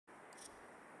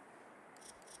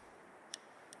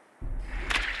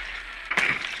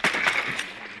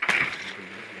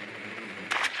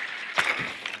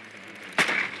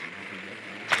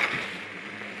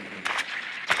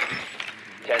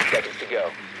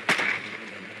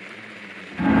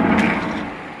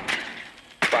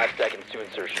to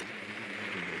insertion.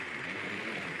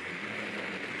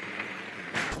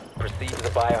 Proceed to the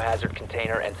biohazard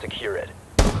container and secure it.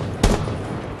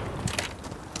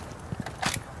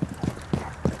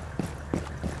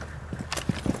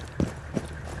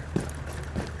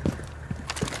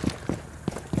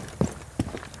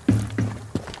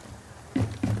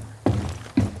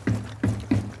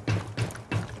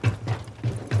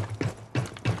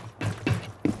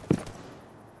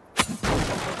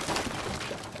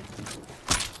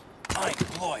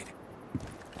 Deployed.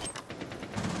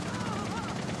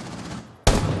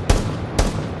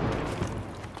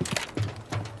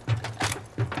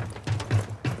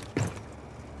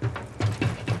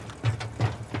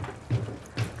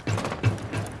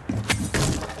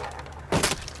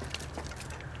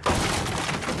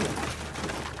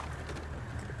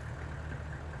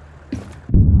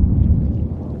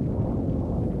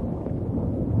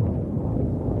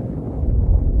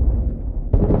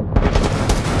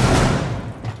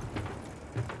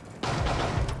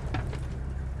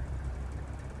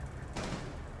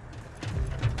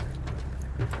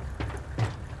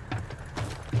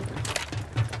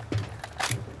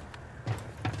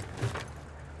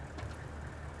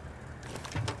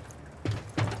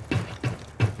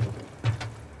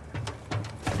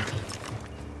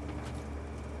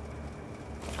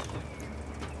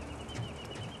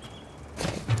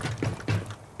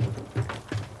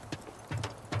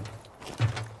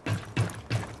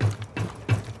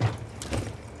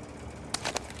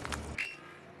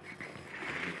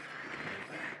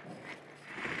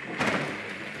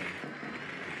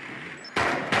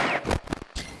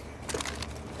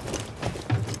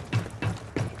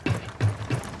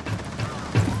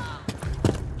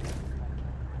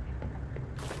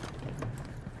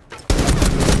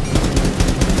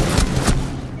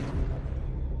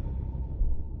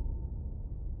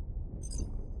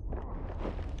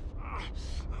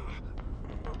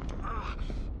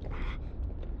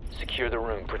 Secure the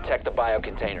room. Protect the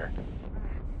biocontainer.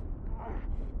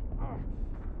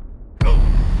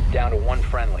 Down to one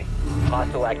friendly.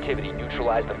 Hostile activity.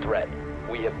 Neutralize the threat.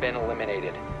 We have been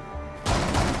eliminated.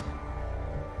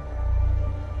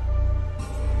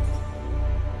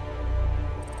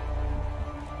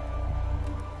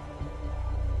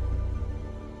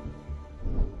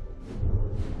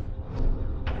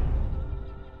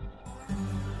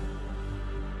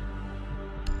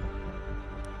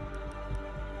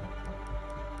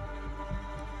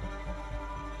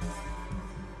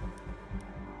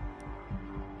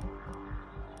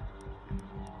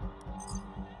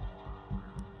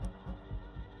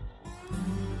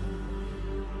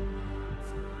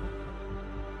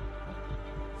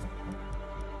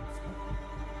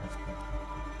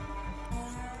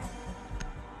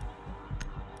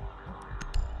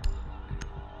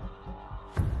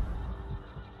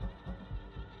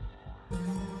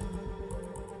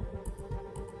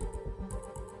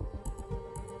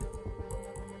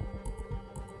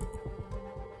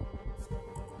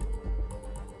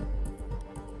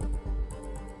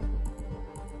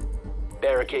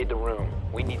 Barricade the room.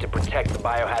 We need to protect the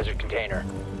biohazard container.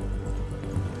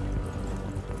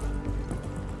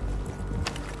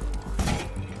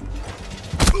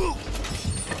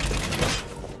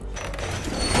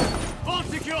 All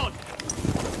secured!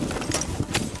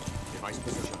 Device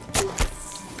position.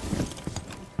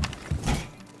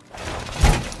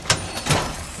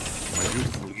 My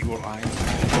beautiful evil eyes.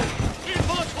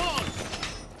 Impulse on!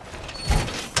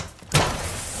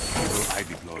 Evil eye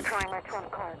deployed. Trying my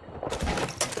trump card.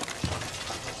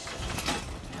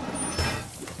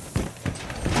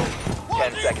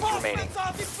 10 seconds remaining.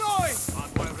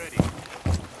 Hardwire ready.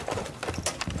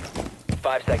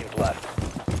 5 seconds left.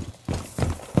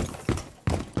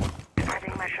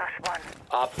 Adding my shush one.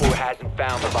 Op 4 hasn't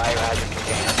found the biohazard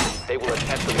container. They will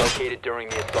attempt to locate it during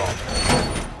the assault.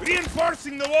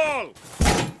 Reinforcing the wall!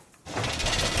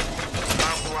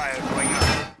 Barbed wire going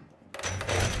up.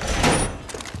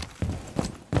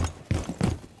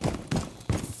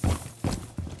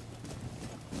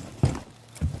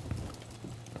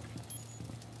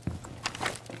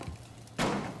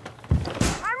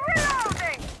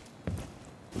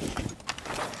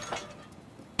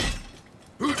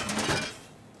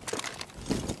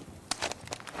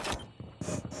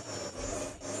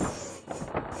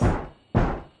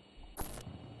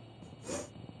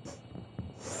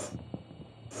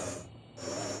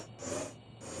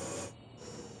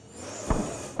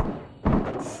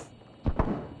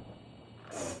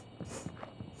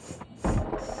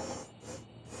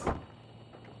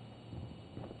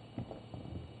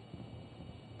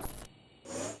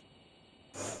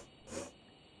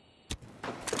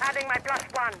 Adding my plus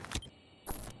one.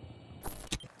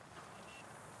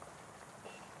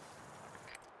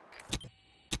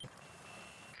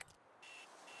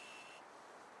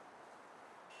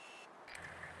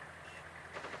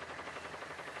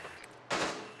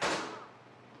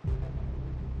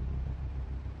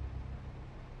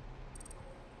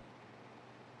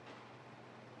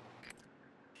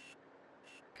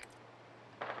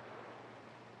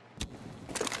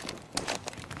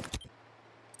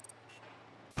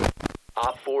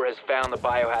 Op 4 has found the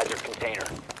biohazard container.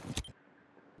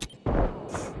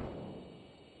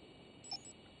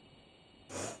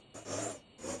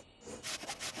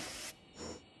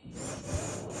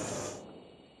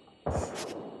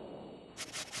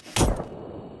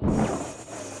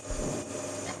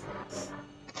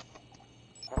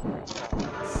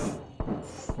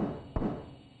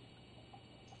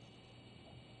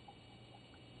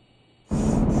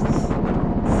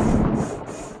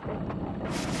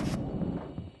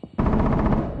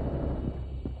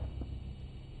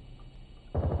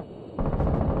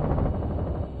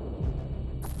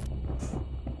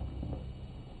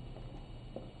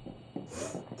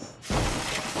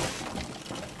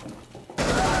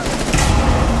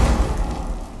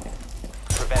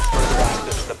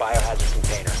 Biohazard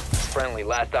container. Friendly,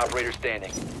 last operator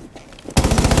standing.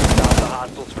 Stop the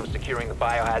hostiles from securing the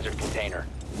biohazard container.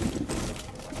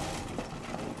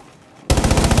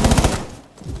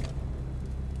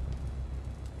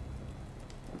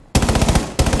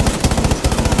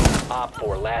 Op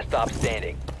 4, last stop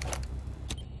standing.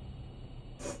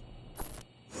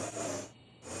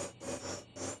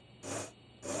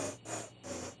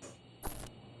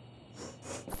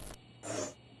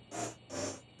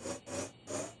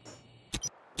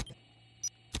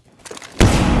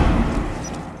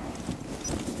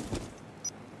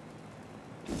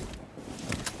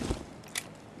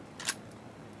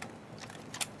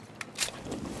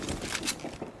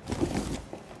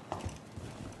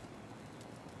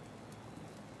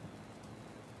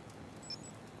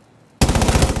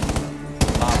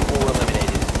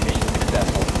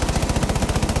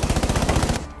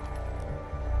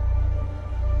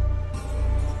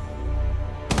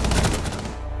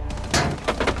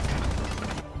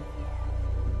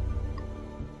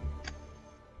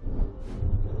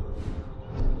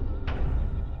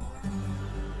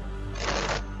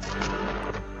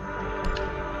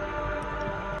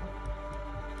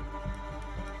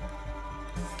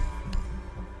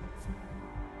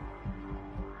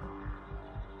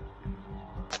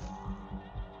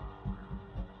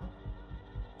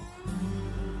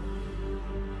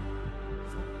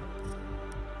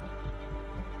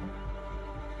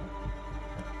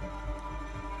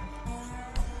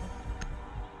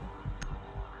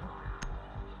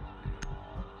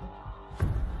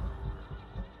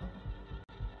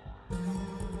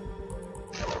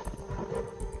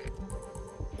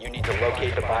 You need to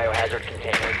locate the biohazard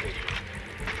container.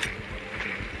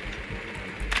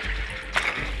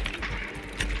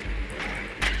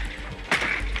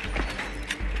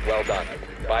 Well done.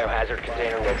 Biohazard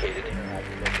container located.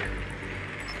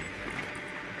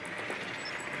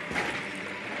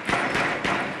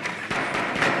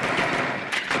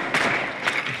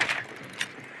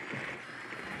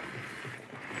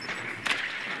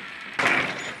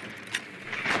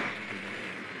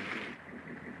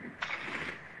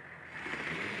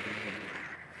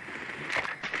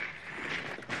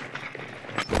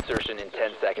 Insertion in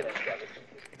 10 seconds.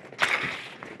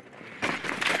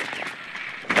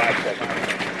 5 seconds.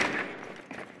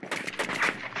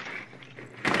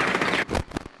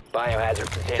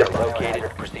 Biohazard container located.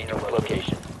 Proceed to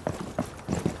location.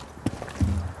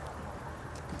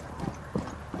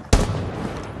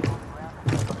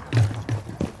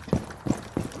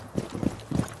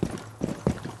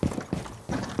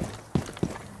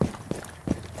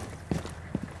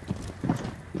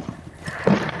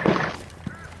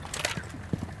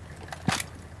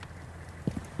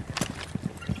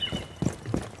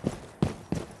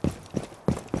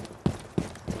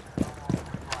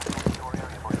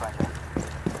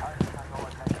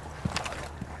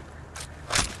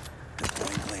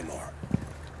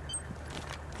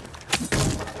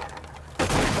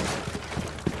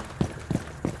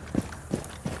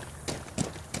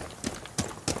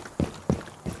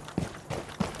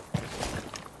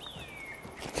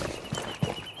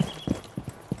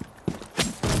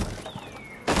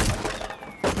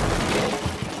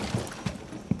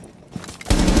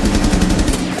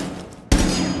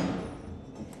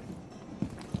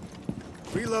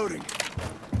 Reloading.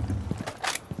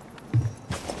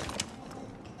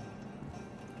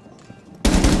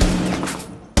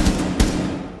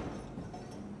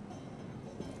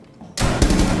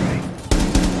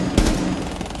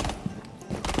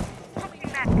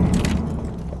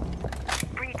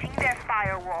 Breaching their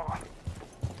firewall.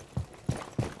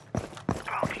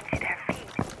 Broke into their feed.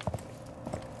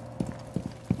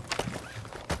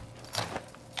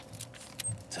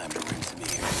 Time to rinse me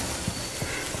here.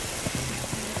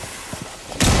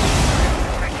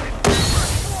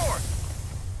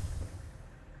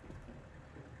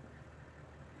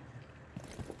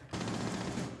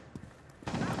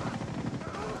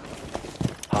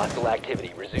 Hostile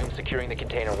activity. Resume securing the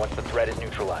container once the threat is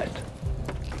neutralized.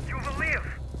 You will live.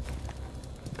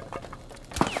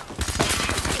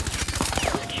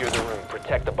 Secure the room.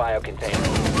 Protect the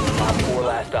biocontainer. Op 4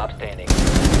 last stop standing.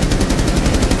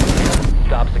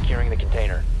 Stop securing the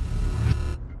container.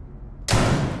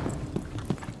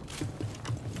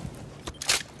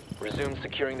 Resume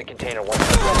securing the container once the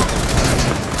threat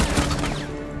is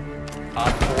neutralized. Op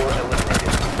 4 eliminated.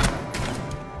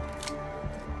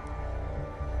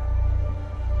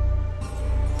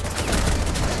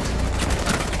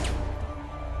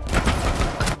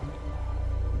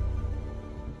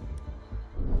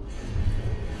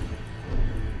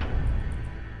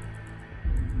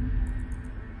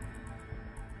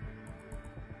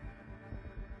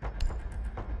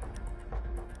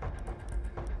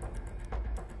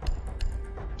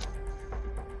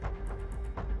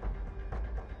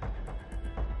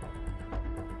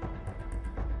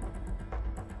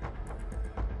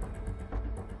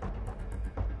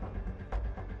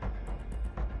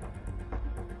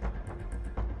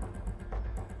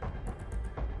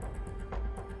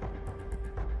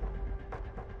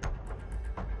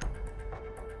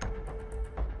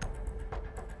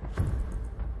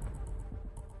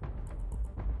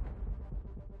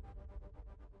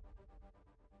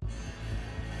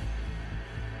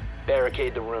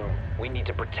 Barricade the room. We need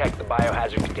to protect the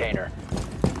biohazard container.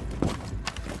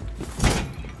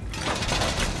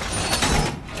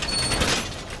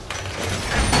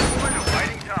 We're a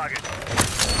fighting target.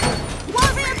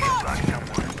 Black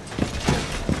someone.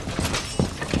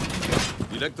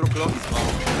 Electro clock is on.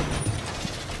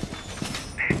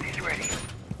 He's ready.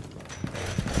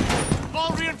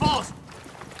 All reinforced!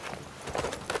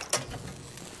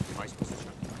 Device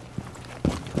position.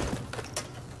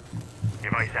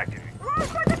 Device active.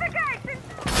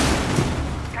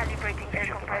 Calibrating air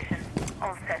compression.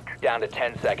 All set. Down to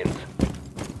 10 seconds.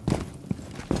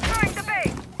 Throwing the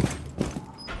bait.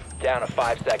 Down to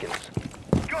 5 seconds.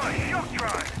 Got a shock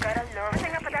drive. Got a low.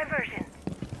 Setting up a diversion.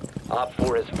 Op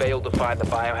 4 has failed to find the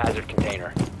biohazard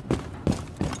container.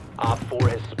 Op 4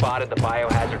 has spotted the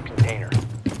biohazard container.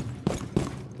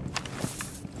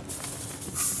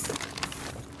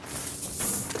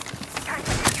 Time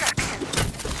for distraction.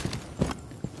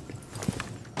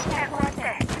 Everyone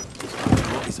dead.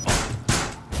 Clock is on.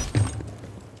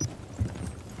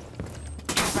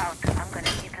 Route. I'm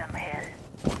gonna give them hell.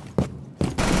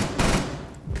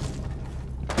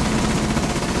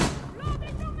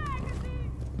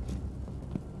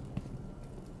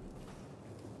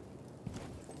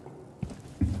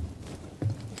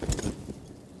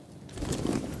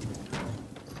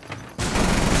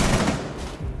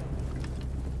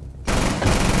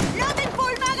 Loading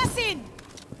full magazine!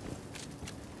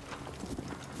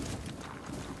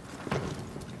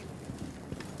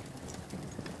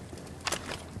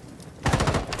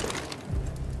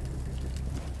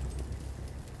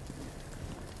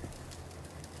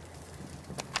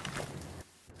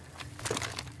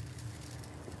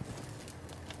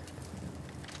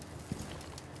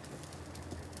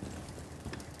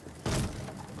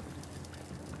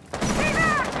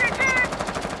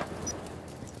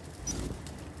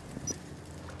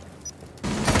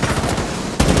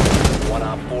 One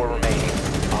Op 4 remaining.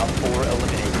 Op 4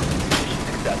 eliminated. Mission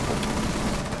successful.